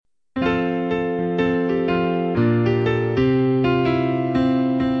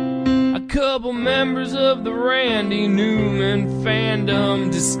couple members of the Randy Newman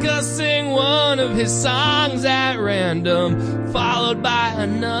fandom discussing one of his songs at random, followed by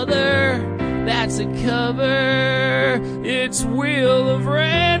another that's a cover. It's Wheel of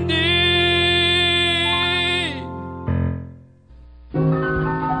Randy.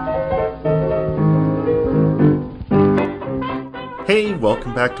 Hey,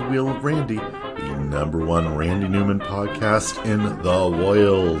 welcome back to Wheel of Randy, the number one Randy Newman podcast in the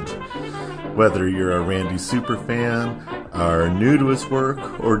world. Whether you're a Randy superfan, are new to his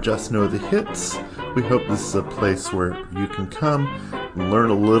work, or just know the hits, we hope this is a place where you can come and learn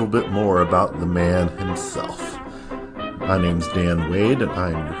a little bit more about the man himself. My name's Dan Wade, and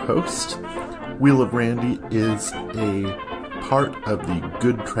I am your host. Wheel of Randy is a part of the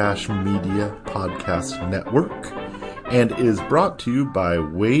Good Trash Media podcast network, and is brought to you by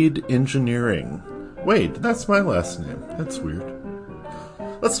Wade Engineering. Wade, that's my last name. That's weird.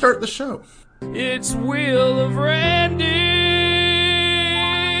 Let's start the show. It's Wheel of Randy.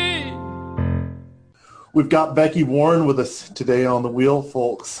 We've got Becky Warren with us today on the wheel,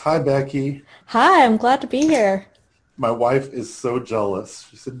 folks. Hi, Becky. Hi, I'm glad to be here. My wife is so jealous.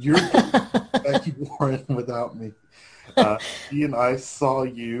 She said, "You're Becky Warren without me." She and I saw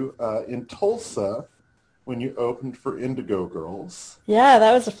you in Tulsa when you opened for Indigo Girls. Yeah,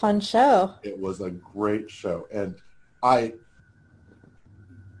 that was a fun show. It was a great show, and I've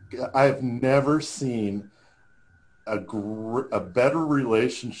never seen a better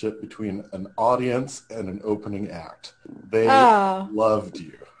relationship between an audience and an opening act. They loved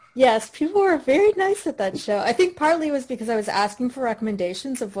you. Yes, people were very nice at that show. I think partly it was because I was asking for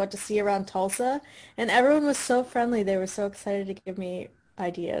recommendations of what to see around Tulsa, and everyone was so friendly. They were so excited to give me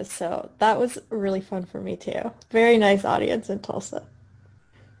ideas, so that was really fun for me too. Very nice audience in Tulsa.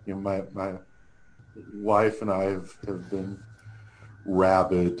 You know, my wife and I have been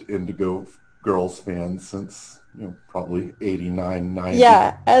rabid Indigo Girls fans since probably 89, 90.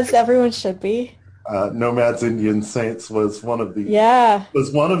 Yeah, as everyone should be. Nomads, Indian Saints was one of the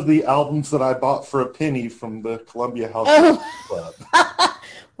albums that I bought for a penny from the Columbia House Club.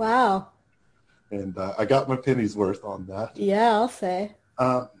 Wow. And I got my penny's worth on that. Yeah, I'll say.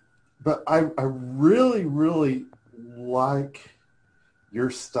 But I really, really like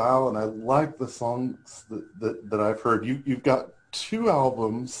your style, and I like the songs that I've heard. You've got 2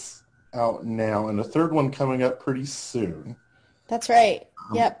 albums out now, and a third one coming up pretty soon. That's right.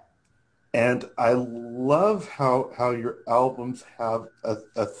 Yep. And I love how your albums have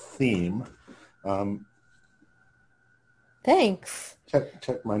a theme. Thanks.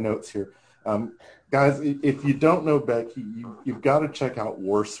 Check my notes here. Guys, if you don't know Becky, you've got to check out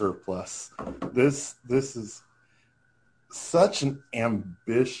War Surplus. This is such an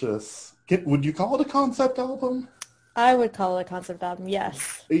ambitious... Would you call it a concept album? I would call it a concept album,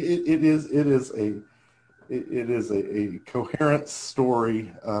 yes. It is a coherent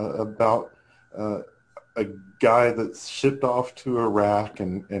story about a guy that's shipped off to Iraq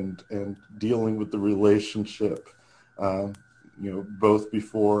and dealing with the relationship, both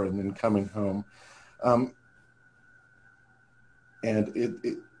before and then coming home.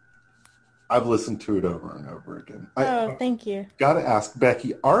 And I've listened to it over and over again. Thank you. Got to ask,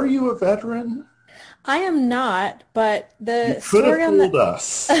 Becky, are you a veteran? I am not, but the story on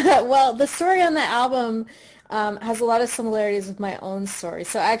us. Well, the story on the album has a lot of similarities with my own story.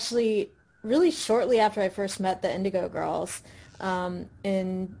 So actually, really shortly after I first met the Indigo Girls,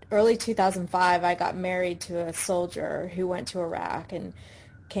 in early 2005, I got married to a soldier who went to Iraq and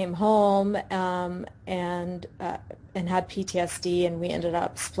came home and had PTSD, and we ended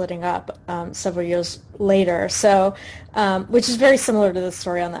up splitting up several years later. So, which is very similar to the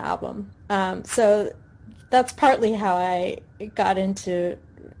story on the album. So that's partly how I got into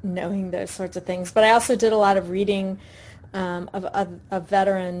knowing those sorts of things. But I also did a lot of reading of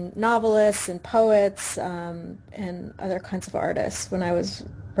veteran novelists and poets and other kinds of artists when I was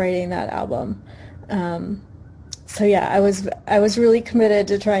writing that album. So yeah, I was really committed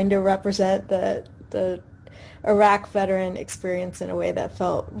to trying to represent the Iraq veteran experience in a way that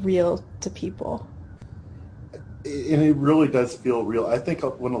felt real to people. And it really does feel real. I think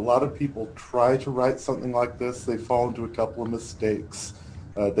when a lot of people try to write something like this, they fall into a couple of mistakes.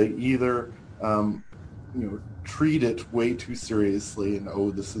 They either treat it way too seriously and,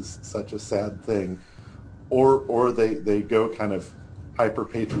 this is such a sad thing, or they go kind of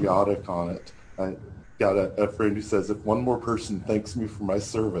hyper-patriotic on it. I got a friend who says, if one more person thanks me for my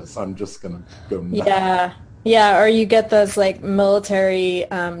service, I'm just going to go nuts. Yeah, or you get those like military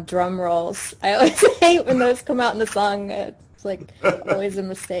drum rolls. I always hate when those come out in the song. It It's like always a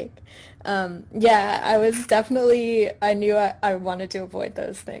mistake. Yeah, I knew I wanted to avoid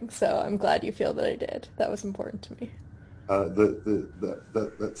those things. So I'm glad you feel that I did. That was important to me.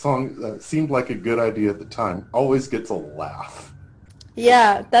 That song seemed like a good idea at the time. Always gets a laugh.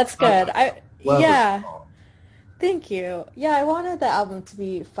 Yeah, that's Not good. a clever Yeah, song. thank you. Yeah, I wanted the album to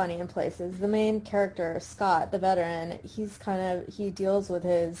be funny in places. The main character, Scott, the veteran, he deals with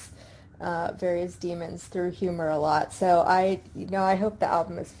his various demons through humor a lot. So I hope the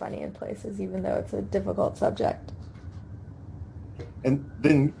album is funny in places, even though it's a difficult subject. And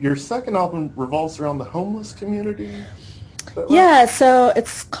then your second album revolves around the homeless community. Is that right? Yeah, so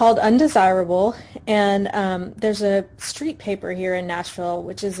it's called Undesirable, and there's a street paper here in Nashville,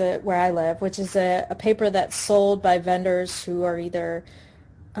 where I live, which is a paper that's sold by vendors who are either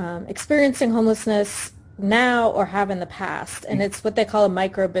experiencing homelessness now or have in the past. And it's what they call a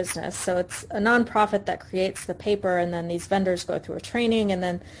micro business. So it's a nonprofit that creates the paper, and then these vendors go through a training, and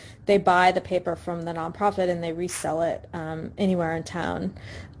then they buy the paper from the nonprofit and they resell it anywhere in town.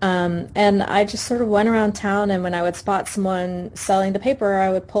 And I just sort of went around town, and when I would spot someone selling the paper, I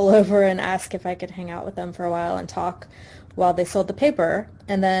would pull over and ask if I could hang out with them for a while and talk while they sold the paper.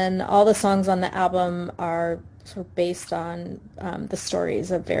 And then all the songs on the album are sort of based on the stories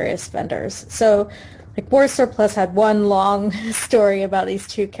of various vendors. So like War Surplus had one long story about these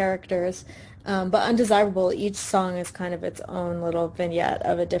two characters, but Undesirable, each song is kind of its own little vignette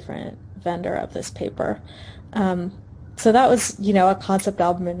of a different vendor of this paper. So that was, a concept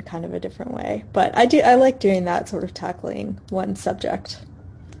album in kind of a different way. But I like doing that, sort of tackling one subject.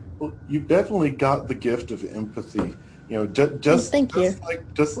 Well, you've definitely got the gift of empathy. Thank you. Just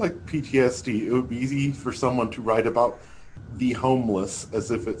like PTSD, it would be easy for someone to write about the homeless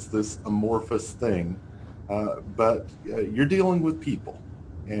as if it's this amorphous thing, but you're dealing with people,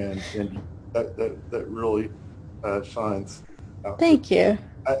 and that really shines out. Thank you.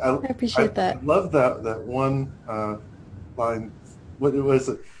 I, I, I appreciate that. I love that one line. What was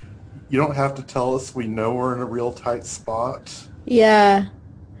it? You don't have to tell us. We know we're in a real tight spot. Yeah.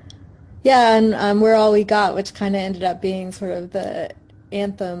 Yeah, and We're All We Got, which kind of ended up being sort of the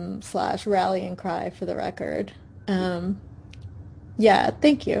anthem slash rallying cry for the record. Yeah,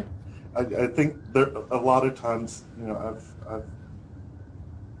 thank you. I think there a lot of times,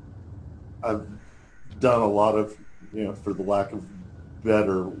 I've done a lot of, for the lack of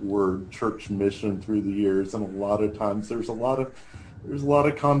better word, church mission through the years, and a lot of times there's a lot of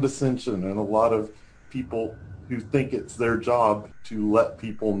condescension and a lot of people who think it's their job to let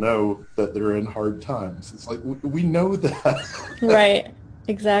people know that they're in hard times. It's like, we know that. Right,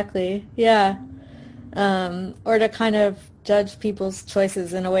 exactly. Yeah. Or to kind of judge people's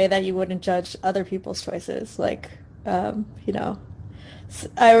choices in a way that you wouldn't judge other people's choices. Like, one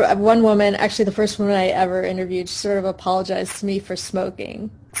woman, actually the first woman I ever interviewed, she sort of apologized to me for smoking.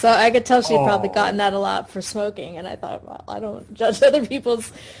 So I could tell she'd probably gotten that a lot for smoking, and I thought, well, I don't judge other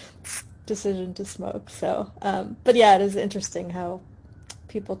people's decision to smoke. So, but yeah, it is interesting how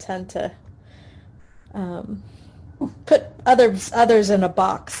people tend to put others in a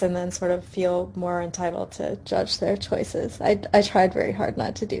box and then sort of feel more entitled to judge their choices. I tried very hard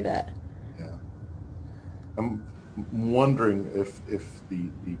not to do that. Yeah. I'm wondering if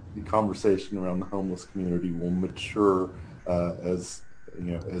the conversation around the homeless community will mature as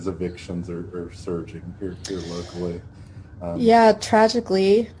evictions are surging here locally. Yeah,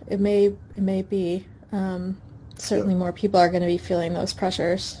 tragically, it may be. Certainly, more people are going to be feeling those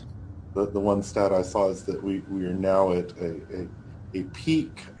pressures. The one stat I saw is that we are now at a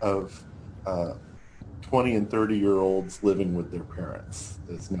peak of 20 and 30-year-olds living with their parents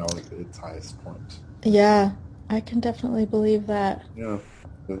is now at its highest point. Yeah, I can definitely believe that. Yeah,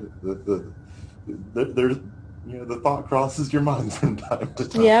 there's the thought crosses your mind from time to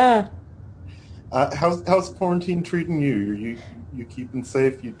time. Yeah. How's quarantine treating you? You keeping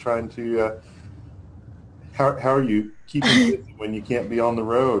safe? You trying to? How are you keeping busy when you can't be on the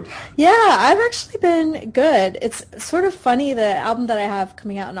road? Yeah, I've actually been good. It's sort of funny, the album that I have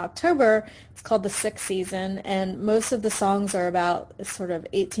coming out in October, it's called The Sixth Season, and most of the songs are about a sort of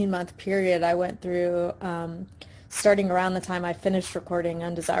 18-month period I went through, starting around the time I finished recording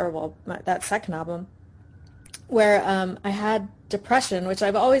Undesirable, that second album, where I had depression, which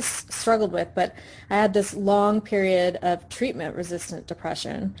I've always struggled with, but I had this long period of treatment-resistant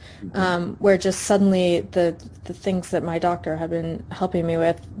depression, where just suddenly the things that my doctor had been helping me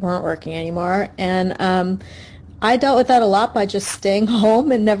with weren't working anymore. And I dealt with that a lot by just staying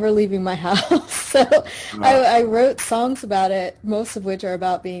home and never leaving my house. So Uh, I wrote songs about it, most of which are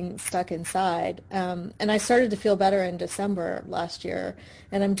about being stuck inside. And I started to feel better in December last year,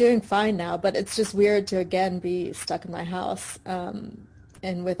 and I'm doing fine now, but it's just weird to again be stuck in my house,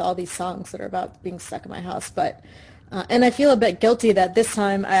 and with all these songs that are about being stuck in my house. And I feel a bit guilty that this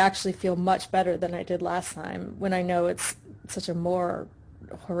time I actually feel much better than I did last time when I know it's such a more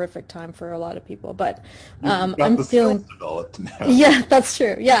horrific time for a lot of people. But you've got I'm the skills feeling, developed now. yeah, that's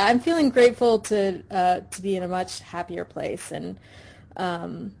true. Yeah, I'm feeling grateful to be in a much happier place. And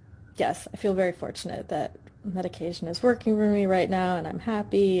yes, I feel very fortunate that medication is working for me right now, and I'm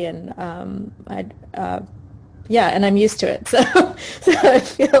happy. And yeah, and I'm used to it. So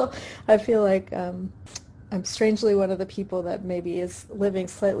I feel like I'm strangely one of the people that maybe is living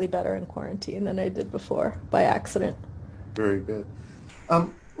slightly better in quarantine than I did before by accident. Very good.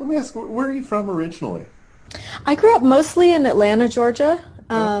 Let me ask, where are you from originally? I grew up mostly in Atlanta, Georgia.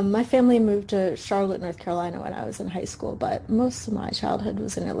 Okay. My family moved to Charlotte, North Carolina when I was in high school, but most of my childhood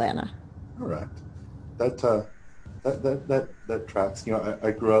was in Atlanta. All right. That that tracks.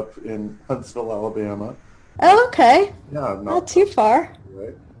 I grew up in Huntsville, Alabama. Oh, okay. Yeah, Not not too far.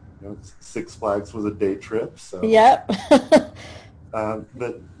 right. Six Flags was a day trip. So, Yep.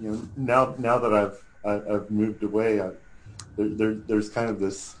 but now that I've moved away, there's kind of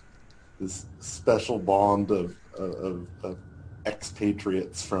this special bond of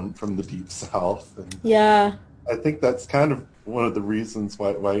expatriates from the deep south, and Yeah. I think that's kind of one of the reasons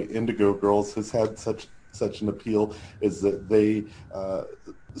why Indigo Girls has had such an appeal, is that they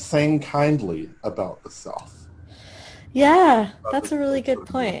sang kindly about the South. Yeah, About that's the a really culture good and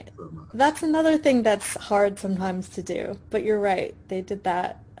point. so much. That's another thing that's hard sometimes to do, but you're right. They did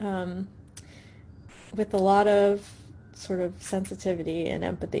that with a lot of sort of sensitivity and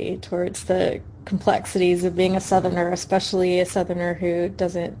empathy towards the complexities of being a Southerner, especially a Southerner who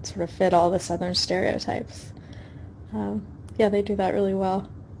doesn't sort of fit all the Southern stereotypes. Yeah, they do that really well.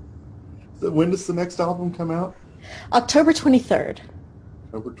 So when does the next album come out? October 23rd.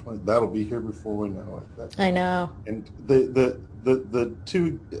 October 20th. That'll be here before we know it. I know. And the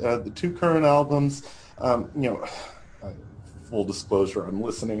two current albums, uh, full disclosure, I'm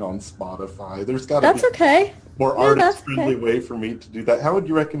listening on Spotify. There's got to be That's okay. more No, artist that's friendly okay. way for me to do that. How would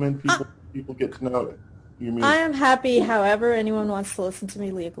you recommend people get to know it? Your I music. am happy however anyone wants to listen to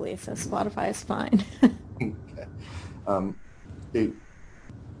me legally, so Spotify is fine. Okay. Um, it,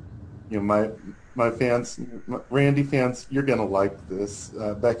 my fans, Randy fans, you're gonna like this.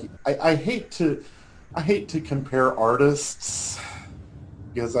 Becky, I hate to compare artists,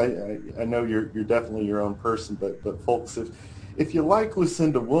 because I know you're definitely your own person, but folks, if you like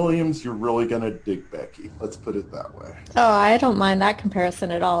Lucinda Williams, you're really gonna dig Becky. Let's put it that way. Oh, I don't mind that comparison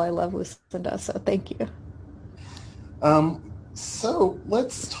at all. I love Lucinda, so thank you. So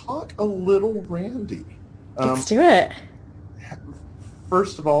let's talk a little Randy. Let's Um, do it.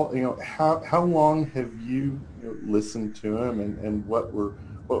 First of all, how long have you listened to him, and what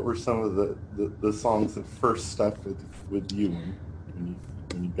were some of the songs that first stuck with you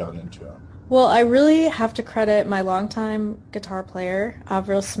when you got into him? Well, I really have to credit my longtime guitar player,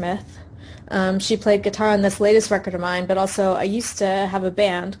 Avril Smith. She played guitar on this latest record of mine, but also I used to have a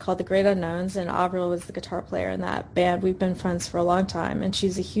band called The Great Unknowns, and Avril was the guitar player in that band. We've been friends for a long time, and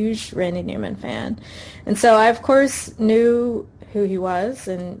she's a huge Randy Newman fan. And so I, of course, knew who he was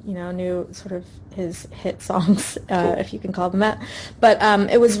and, knew sort of his hit songs, Cool. if you can call them that. But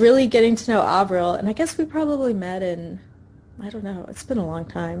it was really getting to know Avril, and I guess we probably met in, I don't know, it's been a long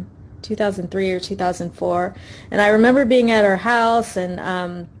time, 2003 or 2004. And I remember being at her house, and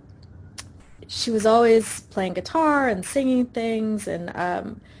she was always playing guitar and singing things, and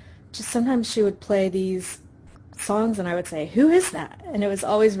just sometimes she would play these songs, and I would say, "Who is that?" And it was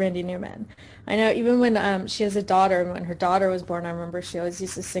always Randy Newman. I know even when she has a daughter, and when her daughter was born, I remember she always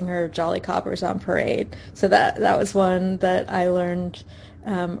used to sing her Jolly Coppers on parade. So that was one that I learned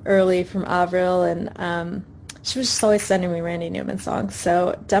early from Avril, and she was just always sending me Randy Newman songs.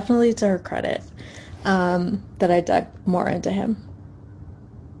 So definitely to her credit that I dug more into him.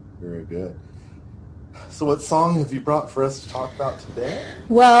 Very good. So what song have you brought for us to talk about today?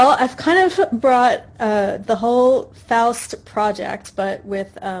 Well, I've kind of brought the whole Faust project, but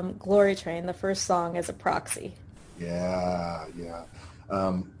with Glory Train, the first song, as a proxy. Yeah, yeah.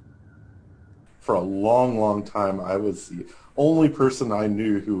 For a long, long time, I was the only person I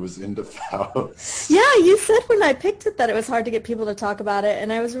knew who was into Faust. Yeah, you said when I picked it that it was hard to get people to talk about it,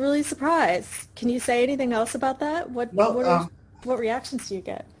 and I was really surprised. Can you say anything else about that? Well, What reactions do you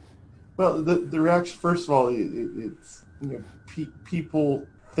get? well, the reaction, first of all, it's people.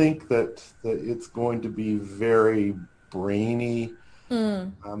 think that it's going to be very brainy.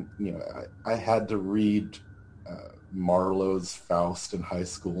 I had to read Marlowe's Faust in high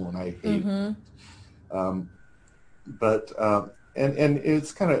school, and I hate it. But and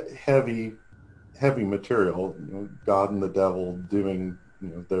it's kind of heavy material. God and the devil doing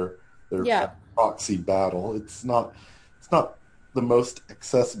their proxy battle. It's not the most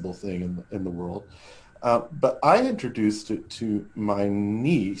accessible thing in the world. But I introduced it to my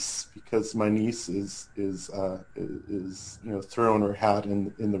niece because my niece is throwing her hat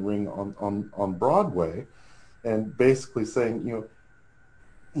in the ring on Broadway, and basically saying,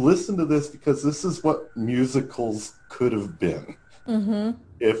 listen to this because this is what musicals could have been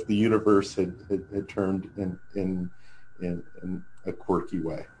if the universe had turned in a quirky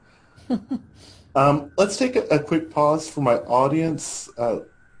way. Let's take a quick pause for my audience.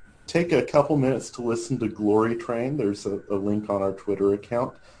 Take a couple minutes to listen to Glory Train. There's a link on our Twitter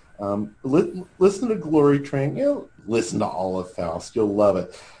account. Listen to Glory Train. Listen to all of Faust. You'll love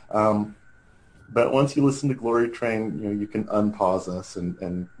it. But once you listen to Glory Train, you can unpause us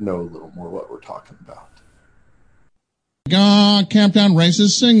and know a little more what we're talking about. Camptown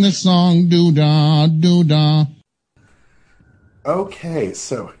Races, sing this song, doo-dah, doo-dah. Okay,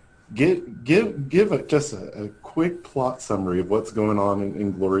 so give just a quick plot summary of what's going on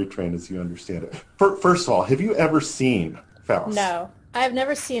in Glory Train as you understand it. First of all, have you ever seen Faust? No, I've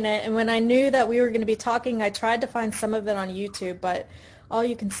never seen it. And when I knew that we were going to be talking, I tried to find some of it on YouTube, but all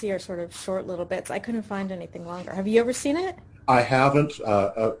you can see are sort of short little bits. I couldn't find anything longer. Have you ever seen it? I haven't.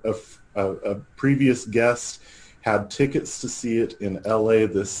 A previous guest had tickets to see it in LA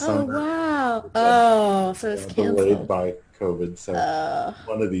this summer. Oh, wow. So it's canceled. Delayed by COVID, so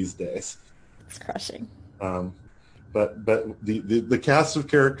one of these days. It's crushing. But the cast of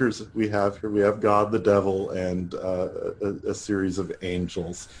characters we have here, we have God, the devil, and a series of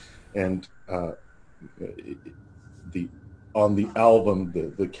angels. And on the album,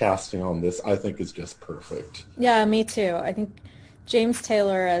 the casting on this, I think, is just perfect. Yeah, me too. I think James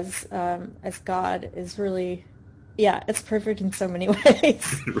Taylor as God is really, it's perfect in so many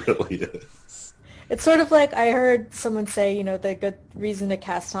ways. It really is. It's sort of like I heard someone say, the good reason to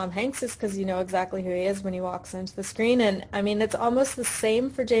cast Tom Hanks is because you know exactly who he is when he walks into the screen. And I mean, it's almost the same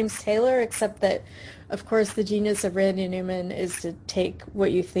for James Taylor, except that, of course, the genius of Randy Newman is to take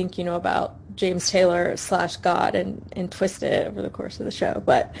what you think you know about James Taylor / God and twist it over the course of the show.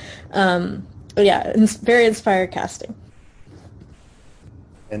 But it's very inspired casting.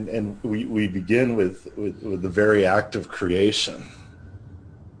 And we begin with the very act of creation.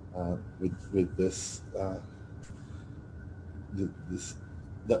 With this,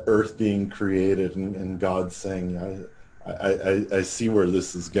 the earth being created and God saying, I see where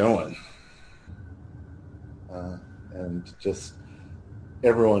this is going. And just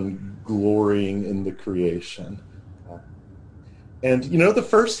everyone glorying in the creation. And the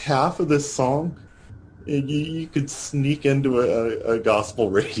first half of this song, you could sneak into a gospel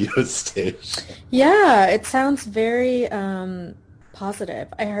radio station. Yeah, it sounds very positive.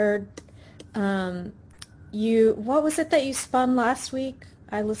 I heard what was it that you spun last week?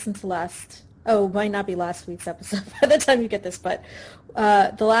 I listened to might not be last week's episode by the time you get this, but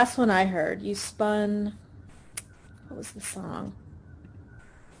the last one I heard, you spun, what was the song?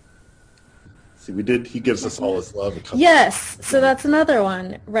 See, He Gives Us All His Love. Yes, so that's another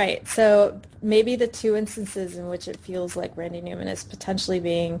one. Right, so maybe the two instances in which it feels like Randy Newman is potentially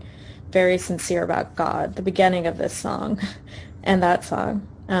being very sincere about God, the beginning of this song and that song.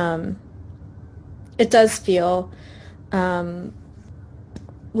 It does feel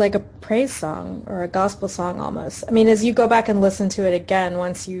like a praise song or a gospel song almost. I mean, as you go back and listen to it again,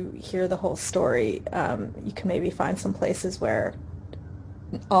 once you hear the whole story, you can maybe find some places where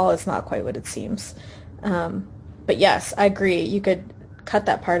all is not quite what it seems. But yes, I agree. You could cut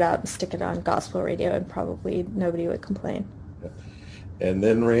that part out and stick it on gospel radio and probably nobody would complain. And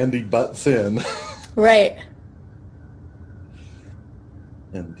then Randy butts in. Right.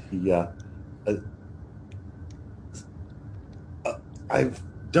 And he, I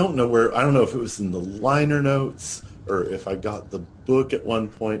don't know if it was in the liner notes or if I got the book at one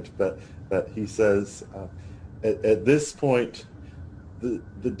point, but he says, at this point,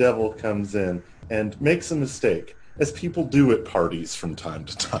 the devil comes in and makes a mistake, as people do at parties from time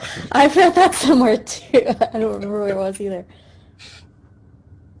to time. I've read that somewhere too. I don't remember where it was either.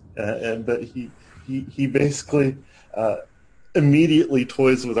 But he basically immediately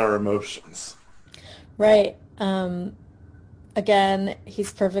toys with our emotions. Right. Again,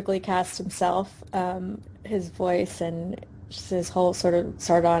 he's perfectly cast himself. His voice and just his whole sort of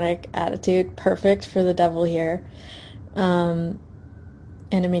sardonic attitude, perfect for the devil here.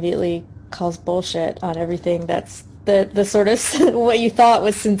 and immediately calls bullshit on everything that's the sort of what you thought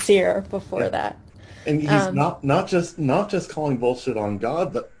was sincere before that. And he's not just calling bullshit on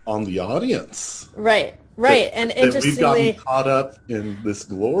God, but on the audience. Right. And That interestingly, we've gotten caught up in this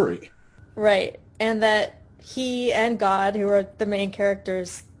glory. right, and that he and God, who are the main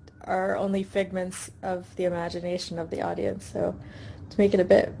characters, are only figments of the imagination of the audience. So to make it a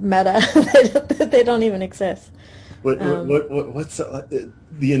bit meta, they don't even exist. What's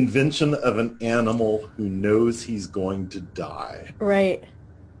the invention of an animal who knows he's going to die? Right.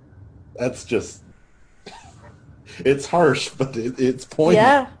 That's just, it's harsh, but it's poignant.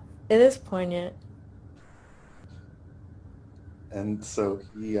 Yeah, it is poignant. And so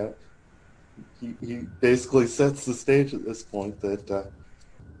he basically sets the stage at this point that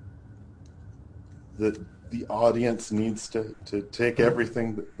the audience needs to take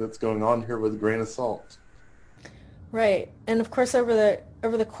everything that's going on here with a grain of salt. Right. And of course over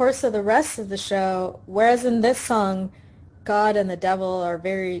the course of the rest of the show, whereas in this song God and the devil are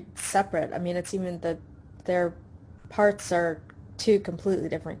very separate. I mean, it's even that their parts are two completely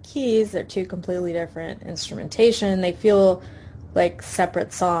different keys, they're two completely different instrumentation. They feel like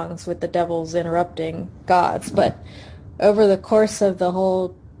separate songs with the devils interrupting God's, but over the course of the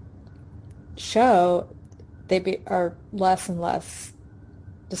whole show, they are less and less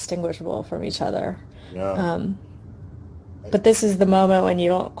distinguishable from each other. Yeah. But this is the moment when you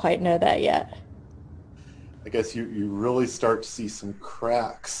don't quite know that yet. I guess you really start to see some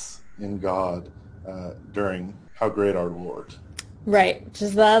cracks in God during How Great Our Lord. Right, which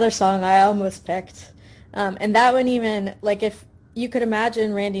is the other song I almost picked. And that one even, like if you could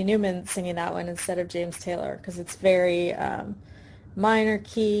imagine Randy Newman singing that one instead of James Taylor, because it's very minor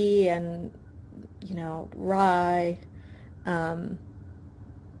key and, wry.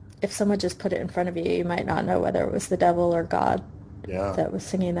 If someone just put it in front of you, you might not know whether it was the devil or God that was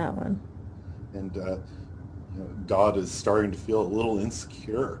singing that one. And God is starting to feel a little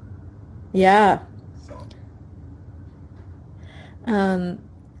insecure. Yeah. So.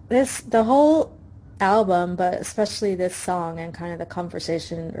 The whole album, but especially this song and kind of the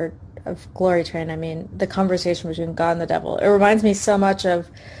conversation of Glory Train, I mean, the conversation between God and the devil, it reminds me so much of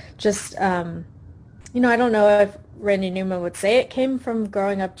just, I don't know if Randy Newman would say it came from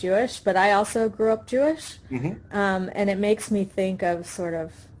growing up Jewish, but I also grew up Jewish. Mm-hmm. And it makes me think of sort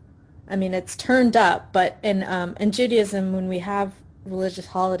of, I mean, it's turned up, but in Judaism, when we have religious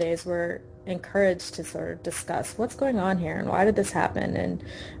holidays, we're encouraged to sort of discuss what's going on here and why did this happen,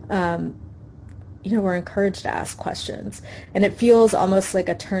 and we're encouraged to ask questions, and it feels almost like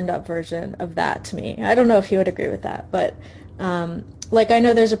a turned up version of that to me. I don't know if you would agree with that, but I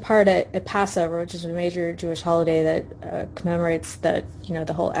know there's a part at Passover, which is a major Jewish holiday that commemorates the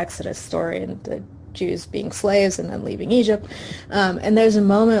whole Exodus story and the Jews being slaves and then leaving Egypt, and there's a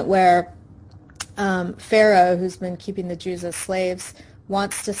moment where Pharaoh, who's been keeping the Jews as slaves,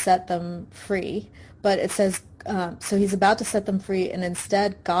 wants to set them free, but it says, so he's about to set them free, and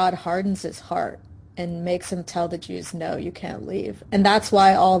instead God hardens his heart and makes him tell the Jews, no, you can't leave. And that's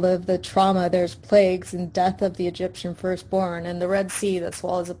why all of the trauma, there's plagues and death of the Egyptian firstborn and the Red Sea that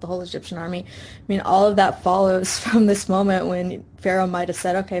swallows up the whole Egyptian army. I mean, all of that follows from this moment when Pharaoh might have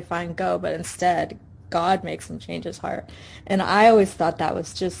said, okay, fine, go, but instead God makes him change his heart. And I always thought that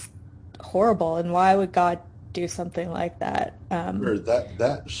was just horrible, and why would God do something like that?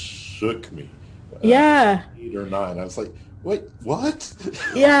 That shook me. Yeah. 8 or 9. I was like, wait, what?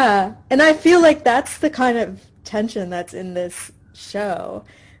 Yeah. And I feel like that's the kind of tension that's in this show.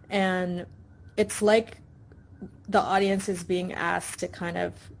 And it's like the audience is being asked to kind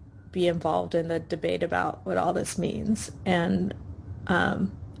of be involved in the debate about what all this means. And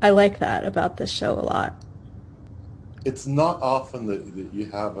I like that about this show a lot. It's not often that you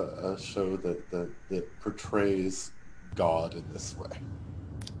have a show that portrays God in this way.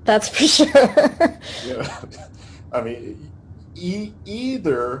 That's for sure. Yeah. I mean,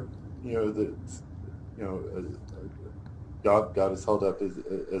 either God is held up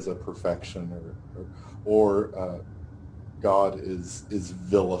as a perfection, or God is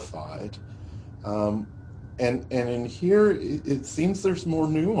vilified, and in here it seems there's more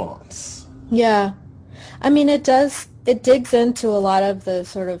nuance. Yeah, I mean it digs into a lot of the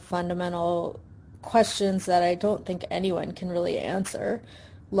sort of fundamental questions that I don't think anyone can really answer,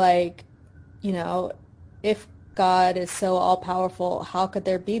 like, if God is so all-powerful, how could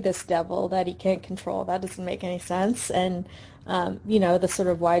there be this devil that he can't control? That doesn't make any sense. And, the sort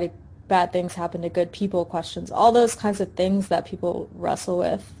of why do bad things happen to good people questions, all those kinds of things that people wrestle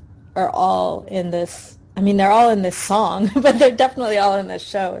with are all in this. I mean, they're all in this song, but they're definitely all in this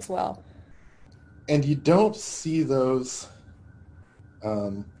show as well. And you don't see those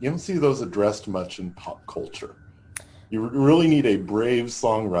You don't see those addressed much in pop culture. You really need a brave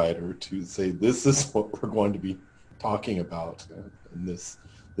songwriter to say, this is what we're going to be talking about in this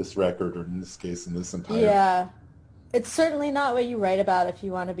record, or in this case, in this entire... Yeah. It's certainly not what you write about if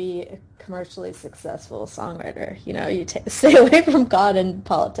you want to be a commercially successful songwriter. You know, you stay away from God and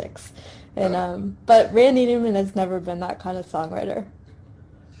politics. And but Randy Newman has never been that kind of songwriter.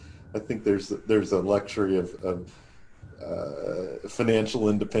 I think there's a luxury of financial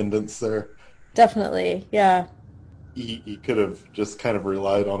independence there. Definitely, yeah. He could have just kind of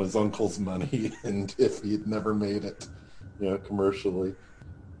relied on his uncle's money, and if he'd never made it, commercially,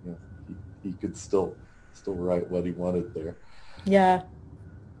 he could still write what he wanted there. Yeah,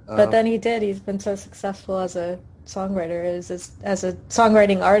 but then he did. He's been so successful as a songwriter, as a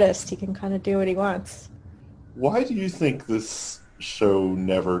songwriting artist. He can kind of do what he wants. Why do you think this show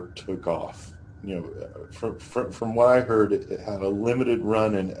never took off? From what I heard, it had a limited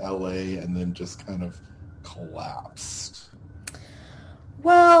run in LA and then just kind of collapsed.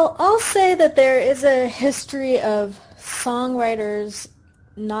 Well, I'll say that there is a history of songwriters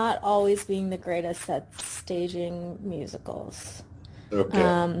not always being the greatest at staging musicals. Okay.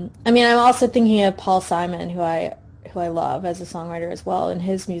 I mean, I'm also thinking of Paul Simon, who I love as a songwriter as well, and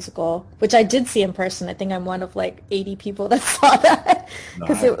his musical, which I did see in person. I think I'm one of like 80 people that saw that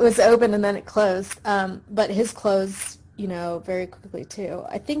because it was open and then it closed. But his closed, very quickly too.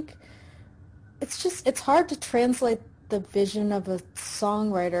 I think it's hard to translate the vision of a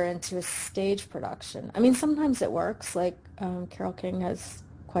songwriter into a stage production. I mean, sometimes it works. Like Carole King has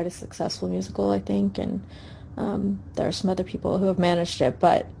quite a successful musical, I think, and there are some other people who have managed it.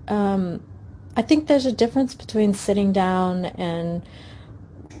 But I think there's a difference between sitting down and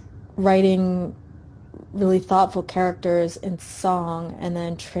writing really thoughtful characters in song and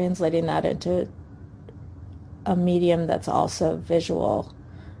then translating that into a medium that's also visual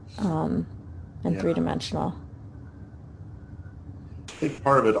and three-dimensional. I think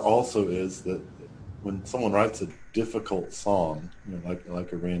part of it also is that when someone writes a difficult song,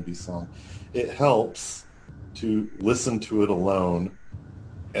 like a Randy song, it helps to listen to it alone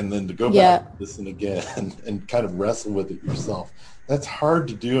and then to go back and listen again and kind of wrestle with it yourself. That's hard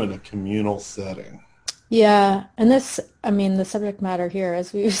to do in a communal setting. Yeah, and the subject matter here,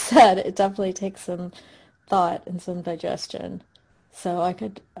 as we've said, it definitely takes some thought and some digestion. So I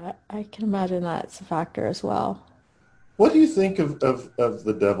can imagine that's a factor as well. What do you think of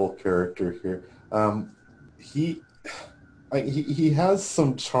the devil character here? He has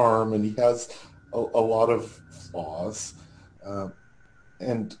some charm and he has a lot of flaws,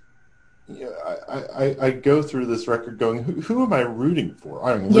 and I go through this record going, who am I rooting for?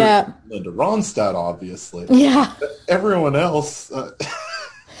 I'm rooting for Linda Ronstadt, obviously. Yeah. But everyone else.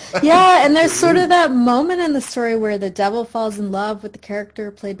 Yeah, and there's sort of that moment in the story where the devil falls in love with the character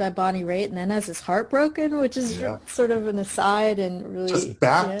played by Bonnie Raitt and then has his heart broken, which is sort of an aside and really... Just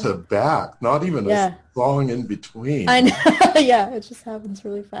back to back, not even a song in between. I know, yeah, it just happens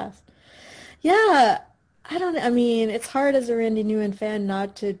really fast. Yeah, it's hard as a Randy Newman fan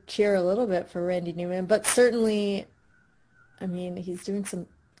not to cheer a little bit for Randy Newman, but certainly, he's doing some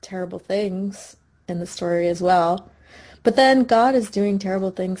terrible things in the story as well. But then God is doing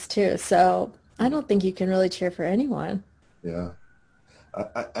terrible things too, so I don't think you can really cheer for anyone. Yeah.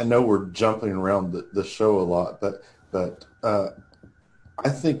 I know we're jumping around the show a lot, but I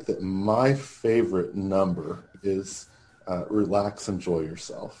think that my favorite number is Relax, Enjoy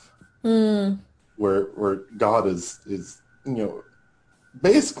Yourself, where God is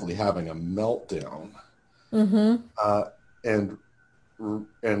basically having a meltdown. And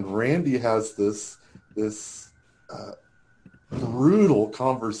Randy has this brutal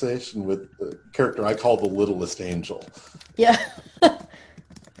conversation with the character I call the littlest angel. Yeah.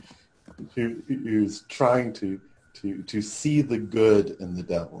 who's trying to see the good in the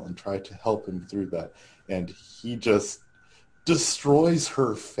devil and try to help him through that. And he just destroys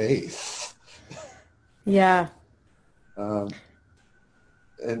her faith. Yeah. And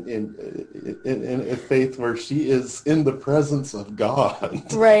in a faith where she is in the presence of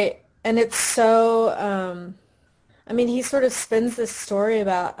God. Right. And it's so... he sort of spins this story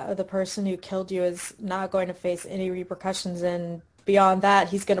about the person who killed you is not going to face any repercussions, and beyond that,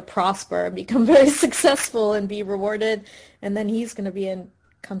 he's going to prosper and become very successful and be rewarded, and then he's going to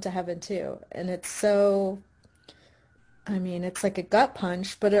come to heaven too. And it's so, it's like a gut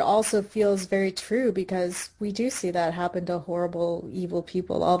punch, but it also feels very true because we do see that happen to horrible, evil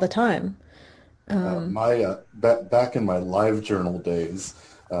people all the time. Back in my LiveJournal days,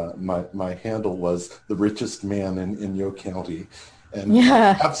 my handle was the richest man in Yo County, and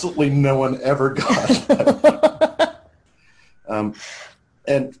absolutely no one ever got that.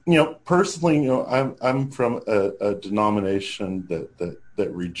 And personally, I'm from a denomination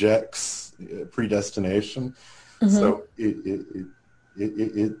that rejects predestination. Mm-hmm. So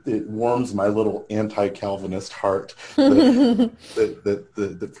it warms my little anti-Calvinist heart that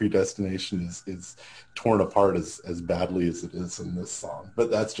predestination is torn apart as badly as it is in this song.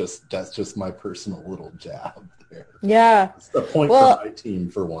 But that's just my personal little jab there. Yeah. It's the point for my team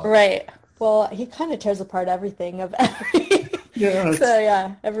for once. Right. Well, he kind of tears apart everything of every. Yeah. So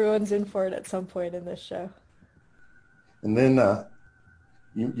yeah, everyone's in for it at some point in this show. And then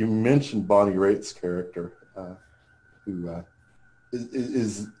you mentioned Bonnie Raitt's character, who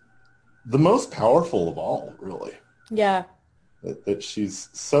is the most powerful of all, really. Yeah. That she's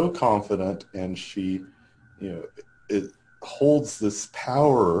so confident, and she, it holds this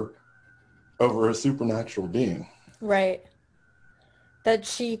power over a supernatural being. Right. That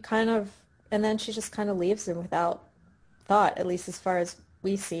she and then she just kind of leaves him without thought, at least as far as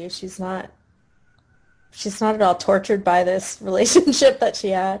we see. She's not at all tortured by this relationship that she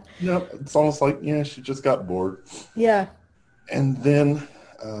had. No, it's almost like, she just got bored. Yeah. And then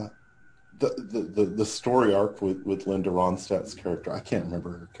the story arc with Linda Ronstadt's character, I can't remember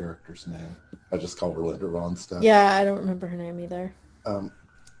her character's name. I just call her Linda Ronstadt. Yeah, I don't remember her name either.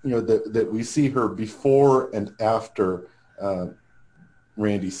 That we see her before and after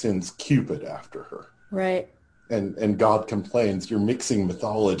Randy sends Cupid after her. Right. And God complains, you're mixing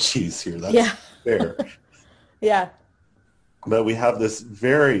mythologies here. That's fair. Yeah. But we have this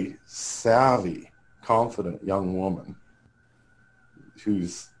very savvy, confident young woman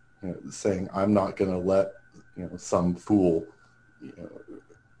who's saying, I'm not going to let some fool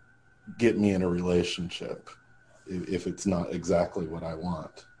get me in a relationship if it's not exactly what I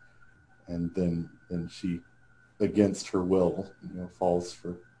want. And then she, against her will, falls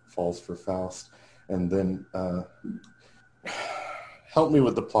for Faust. And then help me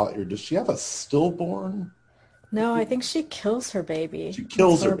with the plot here. Does she have a stillborn? No, I think she kills her baby. She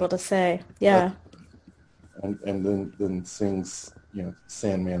kills her. Horrible to say. Yeah. And then sings,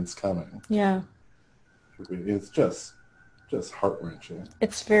 Sandman's Coming. Yeah. It's just heart-wrenching.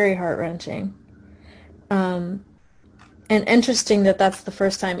 It's very heart-wrenching. And interesting that that's the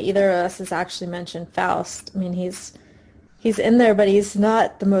first time either of us has actually mentioned Faust. I mean, he's in there, but he's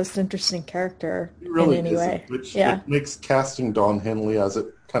not the most interesting character really in any way. Which makes casting Don Henley as it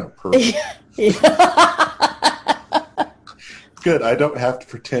kind of perfect. Good. I don't have to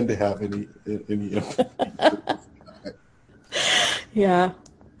pretend to have any empathy. Yeah.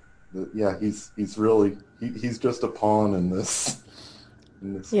 Yeah, he's really he's just a pawn in this.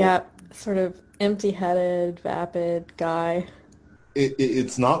 Yeah, sort of empty-headed, vapid guy.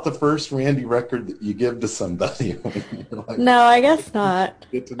 It's not the first Randy record that you give to somebody. Like, no, I guess not.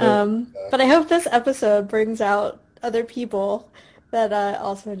 Get to know but I hope this episode brings out other people that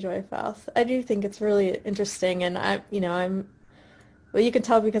also enjoy Faust. I do think it's really interesting, and well, you can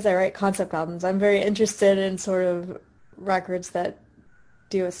tell because I write concept albums. I'm very interested in sort of records that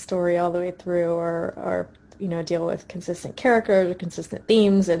do a story all the way through, or deal with consistent characters or consistent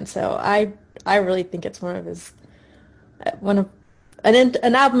themes, and so I really think it's an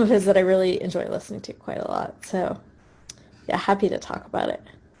album of his that I really enjoy listening to quite a lot. So, yeah, happy to talk about it.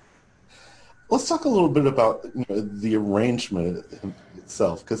 Let's talk a little bit about the arrangement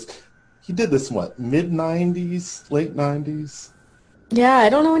itself, because he did this mid-90s, late 90s. Yeah, I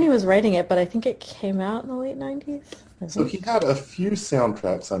don't know when he was writing it, but I think it came out in the late 90s. So he had a few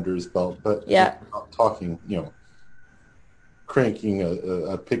soundtracks under his belt, but we're not talking, cranking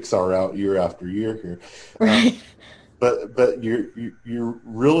a Pixar out year after year here. Right. But you're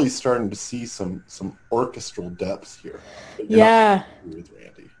really starting to see some orchestral depth here. Yeah. With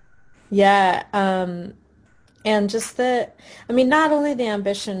Randy. Yeah. And just not only the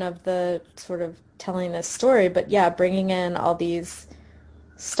ambition of the sort of telling this story, but bringing in all these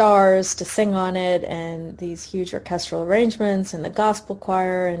stars to sing on it, and these huge orchestral arrangements, and the gospel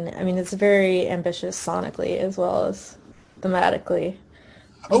choir, and it's very ambitious sonically as well as thematically.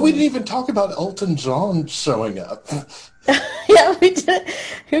 Oh, we didn't even talk about Elton John showing up. Yeah, we did.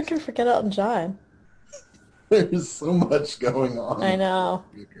 Who can forget Elton John? There's so much going on. I know.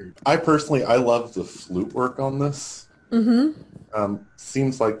 I love the flute work on this. Mm-hmm.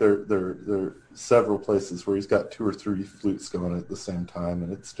 Seems like there are several places where he's got 2 or 3 flutes going at the same time,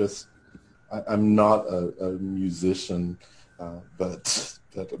 and it's just I'm not a musician, but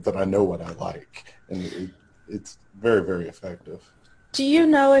I know what I like, and it's very, very effective. Do you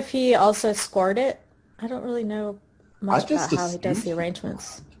know if he also scored it? I don't really know much about how he does the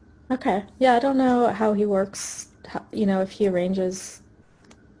arrangements. Okay. Yeah, I don't know how he works, if he arranges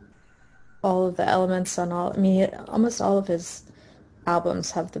all of the elements on almost all of his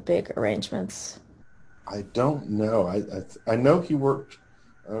albums have the big arrangements? I don't know. I know he worked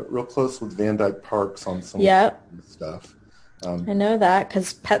real close with Van Dyke Parks on some Yep, stuff. I know that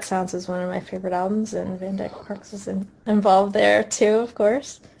because Pet Sounds is one of my favorite albums, and Van Dyke Parks is involved there too, of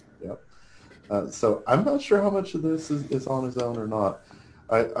course. Yep. So I'm not sure how much of this is on his own or not.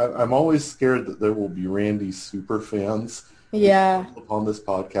 I'm always scared that there will be Randy super fans Yeah, on this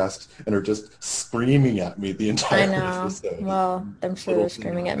podcast and are just screaming at me the entire I know. episode. Well, I'm sure Little they're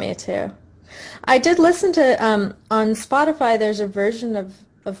screaming at thing. me too. I did listen to on Spotify. There's a version of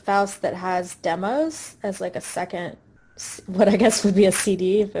Faust that has demos as like a second, what I guess would be a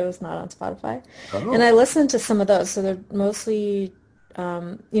CD if it was not on Spotify. And Oh, I listened to some of those, so they're mostly,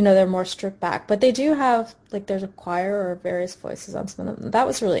 they're more stripped back, but they do have like there's a choir or various voices on some of them. That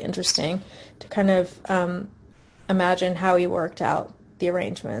was really interesting to kind of imagine how he worked out the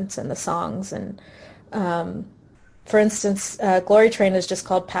arrangements and the songs and. For instance, Glory Train is just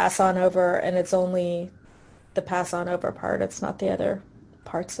called Pass On Over, and it's only the Pass On Over part. It's not the other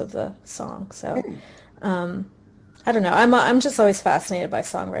parts of the song. So I don't know. I'm just always fascinated by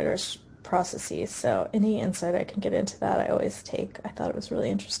songwriters' processes. So any insight I can get into that, I always take. I thought it was really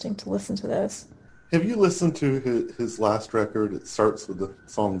interesting to listen to those. have you listened to his last record? It starts with the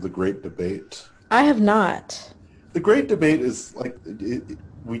song "The Great Debate." I have not. The Great Debate is like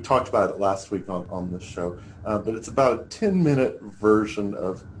we talked about it last week on this show, but it's about a 10-minute version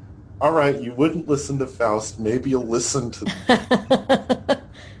of. All right, you wouldn't listen to Faust. Maybe you'll listen to.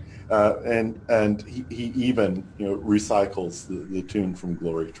 And he even recycles the tune from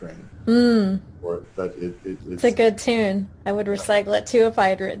Glory Train. Or but It's a good tune. I would recycle it too if I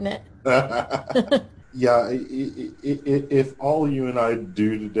had written it. Yeah, if all you and I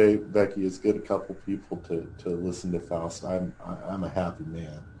do today, Becky, is get a couple people to listen to Faust, I'm a happy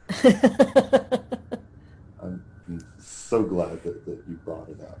man. I'm so glad that you brought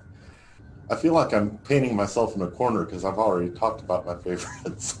it up. I feel like I'm painting myself in a corner because I've already talked about my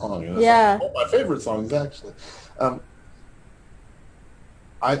favorite song. And it's Yeah. like, my favorite songs, actually.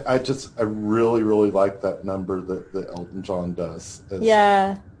 I really, really like that number that Elton John does. As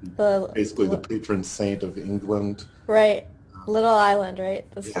Yeah. basically the patron saint of England. Right. Little Island, right?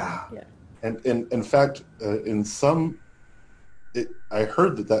 The song. Yeah. Yeah. And in fact, I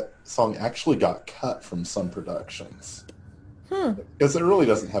heard that song actually got cut from some productions. Because it really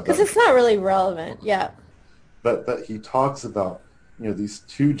doesn't have that. Because it's not really relevant. Yeah. But he talks about these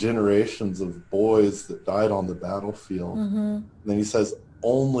two generations of boys that died on the battlefield. And then he says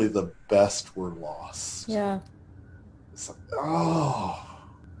only the best were lost. Yeah. It's like, oh,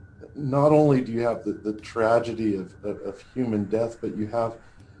 not only do you have the tragedy of human death, but you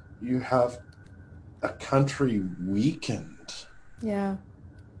have a country weakened Yeah.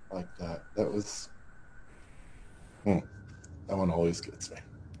 like that. That was that one always gets me.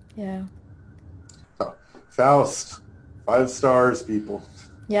 Yeah. So, Faust, 5 stars, people.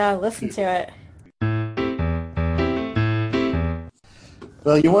 Yeah, listen to it.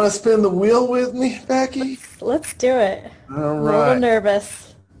 Well, you want to spin the wheel with me, Becky? Let's do it. All I'm a right. little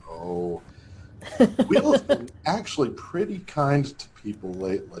nervous. Oh, Wheel has been actually pretty kind to people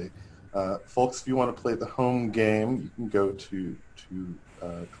lately. Folks, if you want to play the home game, you can go to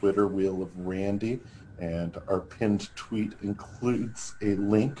Twitter, Wheel of Randy, and our pinned tweet includes a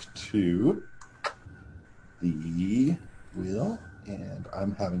link to the wheel, and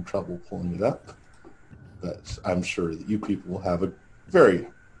I'm having trouble pulling it up, but I'm sure that you people will have a very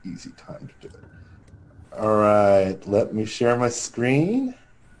easy time to do it. All right, let me share my screen.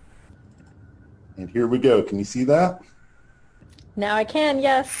 And here we go. Can you see that? Now I can,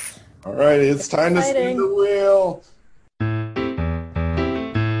 yes. All right, it's time to spin exciting. the wheel.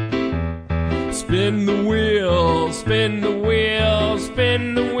 Spin the wheel, spin the wheel,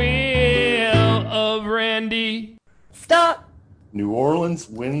 spin the wheel of Randy. Stop. New Orleans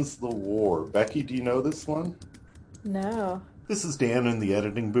wins the war. Becky, do you know this one? No. This is Dan in the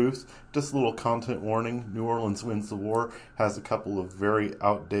editing booth. Just a little content warning. New Orleans Wins the War has a couple of very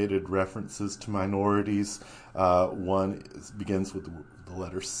outdated references to minorities. One begins with the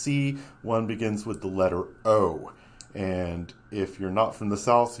letter C. One begins with the letter O. And if you're not from the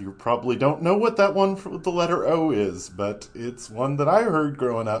South, you probably don't know what that one with the letter O is, but it's one that I heard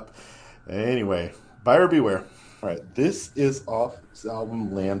growing up. Anyway, buyer beware. All right, this is off his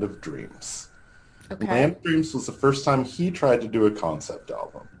album Land of Dreams. Okay. Land of Dreams was the first time he tried to do a concept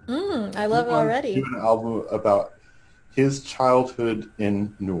album. I love it He wanted already. to do an album about his childhood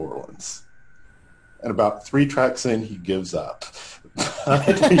in New Orleans. And about 3 tracks in, he gives up.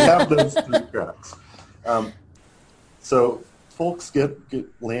 But we have those 3 tracks. So folks, get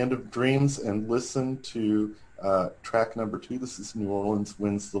Land of Dreams and listen to track number 2. This is New Orleans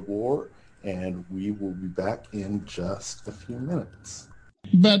Wins the War, and we will be back in just a few minutes.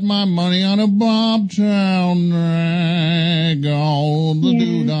 Bet my money on a bobtail drag all the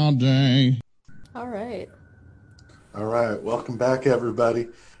doodah day. All right. All right, welcome back, everybody.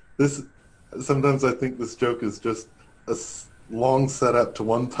 Sometimes I think this joke is just a long setup to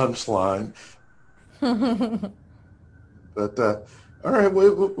one punchline. But all right,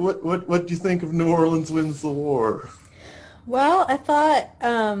 what do you think of New Orleans Wins the War? Well, I thought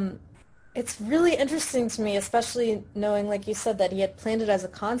it's really interesting to me, especially knowing, like you said, that he had planned it as a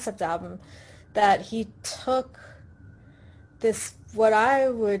concept album, that he took this, what I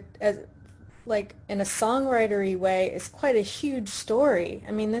would, like in a songwritery way, is quite a huge story.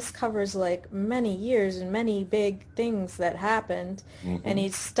 I mean, this covers like many years and many big things that happened, and he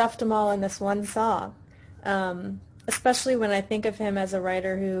stuffed them all in this one song. Especially when I think of him as a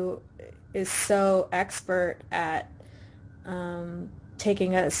writer who is so expert at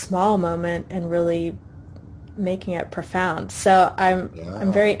taking a small moment and really making it profound. So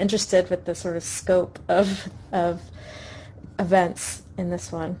I'm very interested with the sort of scope of events in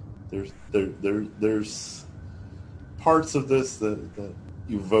this one. There's parts of this that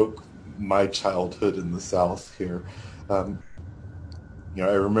evoke my childhood in the South here. I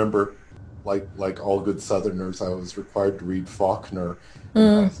remember, like all good Southerners, I was required to read Faulkner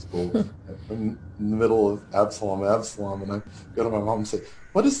in high school. In the middle of Absalom, and I go to my mom and say,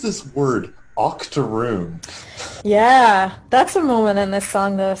 "What is this word, octoroon?" Yeah, that's a moment in this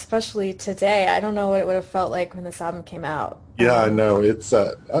song, though, especially today. I don't know what it would have felt like when this album came out. Yeah, I know. It's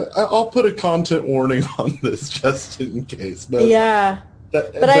I'll put a content warning on this just in case. But yeah,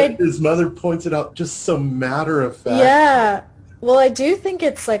 but his mother points it out just so matter of fact. Yeah. Well, I do think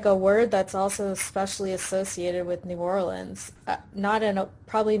it's like a word that's also especially associated with New Orleans.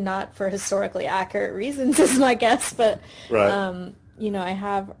 Probably not for historically accurate reasons, is my guess, but right. I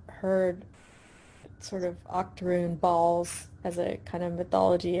have heard sort of octoroon balls as a kind of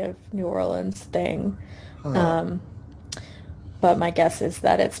mythology of New Orleans thing. But my guess is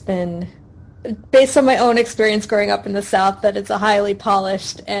that it's been, based on my own experience growing up in the South, that it's a highly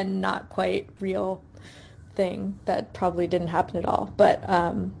polished and not quite real thing that probably didn't happen at all. But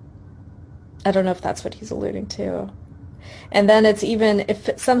I don't know if that's what he's alluding to. And then if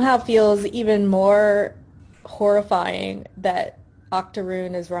it somehow feels even more horrifying that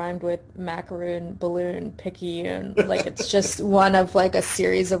octoroon is rhymed with macaroon, balloon, picayune. Like it's just one of like a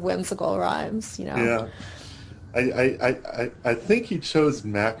series of whimsical rhymes, Yeah. I think he chose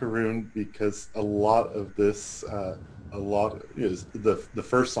macaroon because a lot of this, is the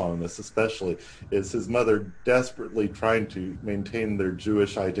first song in this especially, is his mother desperately trying to maintain their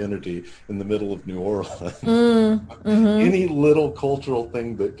Jewish identity in the middle of New Orleans. Any little cultural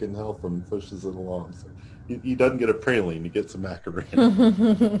thing that can help him pushes it along. So he doesn't get a praline, he gets a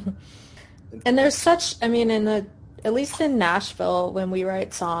macaroon. And there's such, at least in Nashville, when we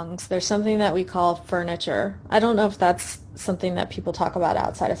write songs, there's something that we call furniture. I don't know if that's something that people talk about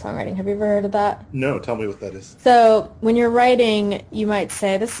outside of songwriting. Have you ever heard of that? No, tell me what that is. So when you're writing, you might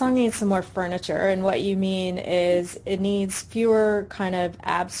say, this song needs some more furniture. And what you mean is it needs fewer kind of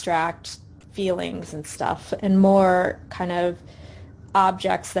abstract feelings and stuff and more kind of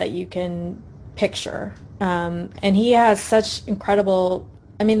objects that you can picture. And he has such incredible,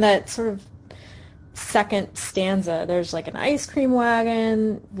 that sort of second stanza, there's like an ice cream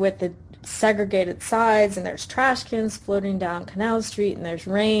wagon with the segregated sides, and there's trash cans floating down Canal Street, and there's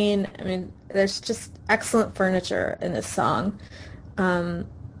rain. There's just excellent furniture in this song.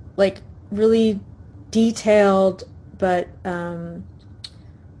 Like really detailed but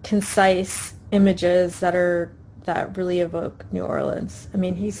concise images that really evoke New Orleans.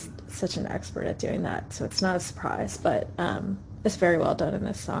 He's such an expert at doing that, so it's not a surprise, but it's very well done in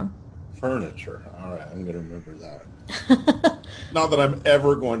this song. Furniture. All right, I'm going to remember that. Not that I'm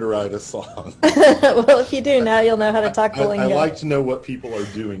ever going to write a song. Well, if you do now, you'll know how to talk the lingo. I like to know what people are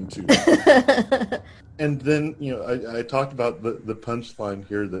doing to me. And then, I talked about the punchline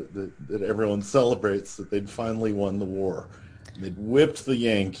here that everyone celebrates, that they'd finally won the war. They'd whipped the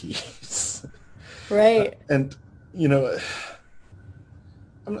Yankees. Right. And,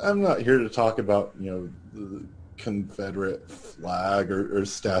 I'm not here to talk about, the Confederate flag or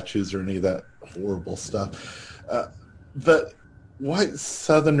statues or any of that horrible stuff. But white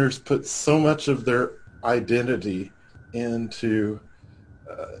Southerners put so much of their identity into,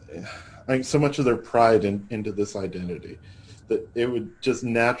 so much of their pride into this identity, that it would just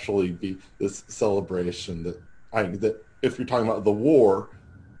naturally be this celebration that if you're talking about the war,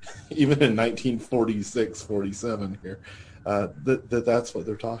 even in 1946, 47 here, that's what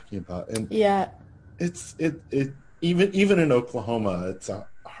they're talking about. And yeah. even in Oklahoma, it's a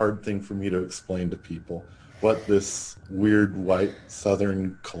hard thing for me to explain to people what this weird white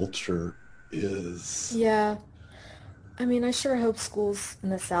Southern culture is. Yeah. I mean, I sure hope schools in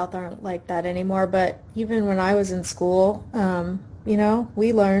the South aren't like that anymore, but even when I was in school,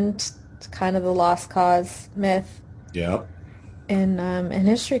 we learned kind of the lost cause myth Yeah. in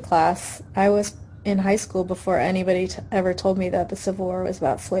history class. I was in high school before anybody ever told me that the Civil War was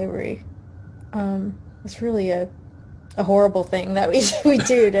about slavery. It's really a horrible thing that we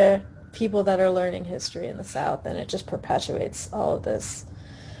do to people that are learning history in the South, and it just perpetuates all of this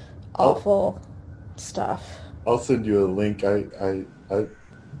awful stuff. I'll send you a link. I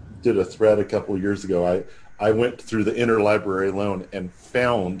did a thread a couple of years ago. I went through the interlibrary loan and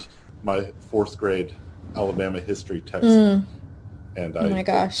found my 4th grade Alabama history textbook. And Oh my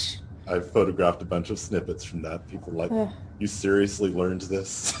gosh. I photographed a bunch of snippets from that. People were like, you seriously learned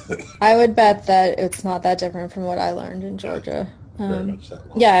this? I would bet that it's not that different from what I learned in Georgia. Very much that.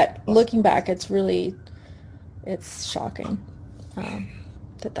 Yeah, looking back, it's shocking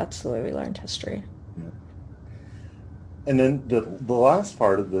that that's the way we learned history. Yeah. And then the last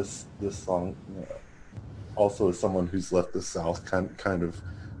part of this song, also as someone who's left the South, kind of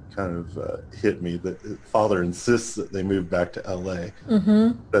hit me that his father insists that they move back to L.A.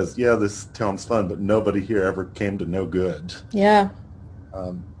 Mm-hmm. Says, yeah, this town's fun, but nobody here ever came to no good. Yeah.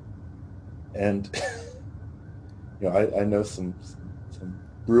 And I know some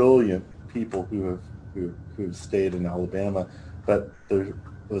brilliant people who have stayed in Alabama, but there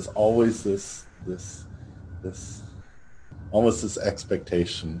was always this almost this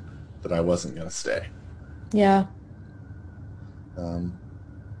expectation that I wasn't going to stay. Yeah.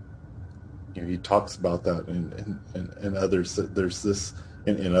 He talks about that in others. That there's this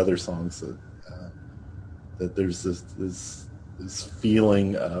in other songs that there's this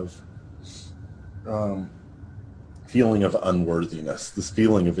feeling of unworthiness, this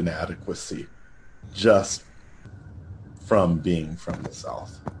feeling of inadequacy, just from being from the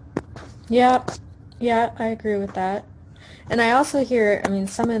South. Yeah, I agree with that. And I also hear,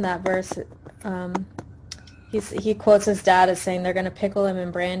 some in that verse, he quotes his dad as saying they're going to pickle him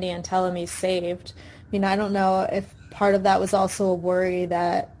in brandy and tell him he's saved. I don't know if part of that was also a worry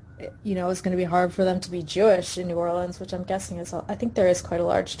that, it's going to be hard for them to be Jewish in New Orleans, which I'm guessing I think there is quite a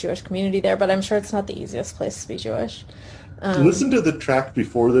large Jewish community there, but I'm sure it's not the easiest place to be Jewish. Listen to the track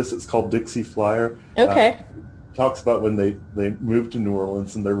before this. It's called Dixie Flyer. Okay. Talks about when they moved to New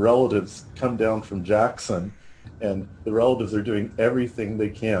Orleans and their relatives come down from Jackson, and the relatives are doing everything they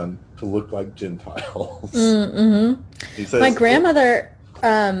can to look like Gentiles. Mm-hmm. He says, my grandmother,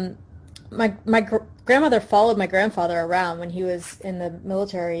 grandmother followed my grandfather around when he was in the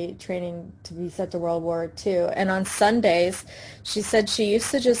military training to be sent to World War II. And on Sundays, she said she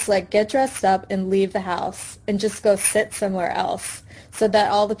used to just get dressed up and leave the house and just go sit somewhere else, so that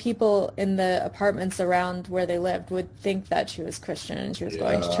all the people in the apartments around where they lived would think that she was Christian and she was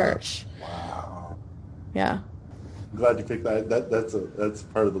going to church. Wow. Yeah. I'm glad you picked that. That's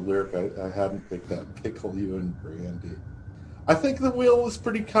part of the lyric I hadn't picked that. Pickle you and brandy. I think the wheel was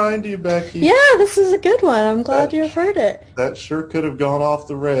pretty kind to you, Becky. Yeah, this is a good one. I'm glad you heard it. That sure could have gone off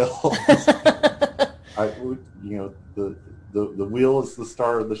the rails. The wheel is the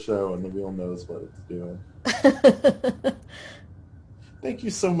star of the show, and the wheel knows what it's doing. Thank you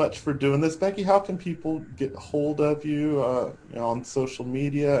so much for doing this, Becky. How can people get hold of you, on social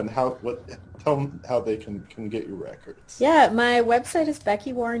media, and tell them how they can get your records? Yeah, my website is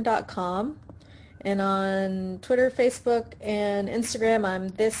beckywarren.com, and on Twitter, Facebook, and Instagram, I'm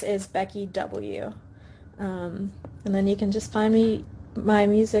This Is Becky W. And then you can just find my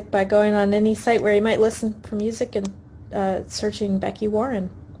music by going on any site where you might listen for music and searching Becky Warren.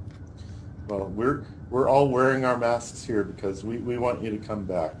 Well, we're all wearing our masks here because we want you to come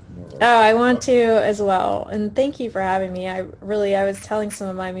back. I want to as well. And thank you for having me. I was telling some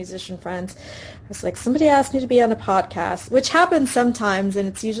of my musician friends, I was like, somebody asked me to be on a podcast, which happens sometimes, and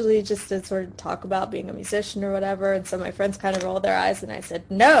it's usually just to sort of talk about being a musician or whatever. And so my friends kind of rolled their eyes, and I said,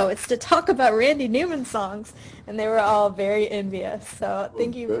 no, it's to talk about Randy Newman songs. And they were all very envious. So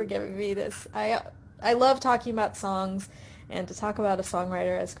thank you for giving me this. I love talking about songs. And to talk about a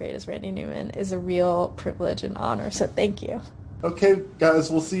songwriter as great as Randy Newman is a real privilege and honor. So thank you. Okay, guys,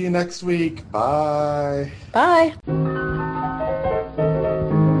 we'll see you next week. Bye. Bye.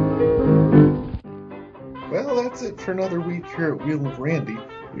 Well, that's it for another week here at Wheel of Randy.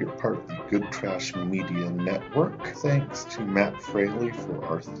 We are part of the Good Trash Media Network. Thanks to Matt Fraley for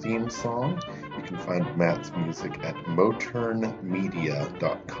our theme song. You can find Matt's music at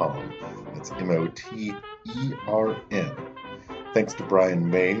moternmedia.com. That's MOTERN. Thanks to Brian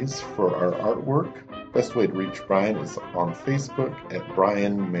Mays for our artwork. Best way to reach Brian is on Facebook at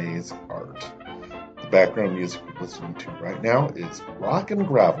Brian Mays Art. The background music we're listening to right now is Rock and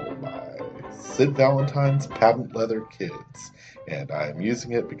Gravel by Sid Valentine's Patent Leather Kids, and I am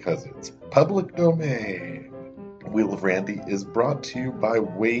using it because it's public domain. Wheel of Randy is brought to you by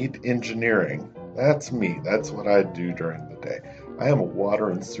Wade Engineering. That's me. That's what I do during the day. I am a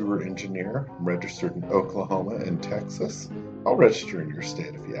water and sewer engineer. I'm registered in Oklahoma and Texas. I'll register in your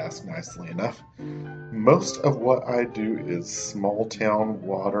state if you ask nicely enough. Most of what I do is small town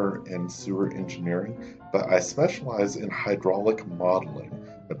water and sewer engineering, but I specialize in hydraulic modeling.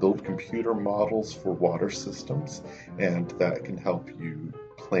 I build computer models for water systems, and that can help you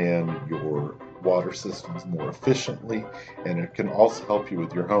plan your water systems more efficiently, and it can also help you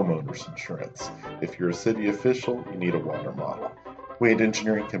with your homeowner's insurance. If you're a city official, you need a water model. Wade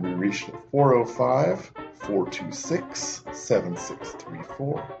Engineering can be reached at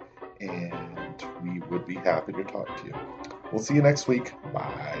 405-426-7634, and we would be happy to talk to you. We'll see you next week.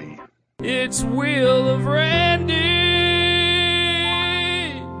 Bye. It's Wheel of Randy.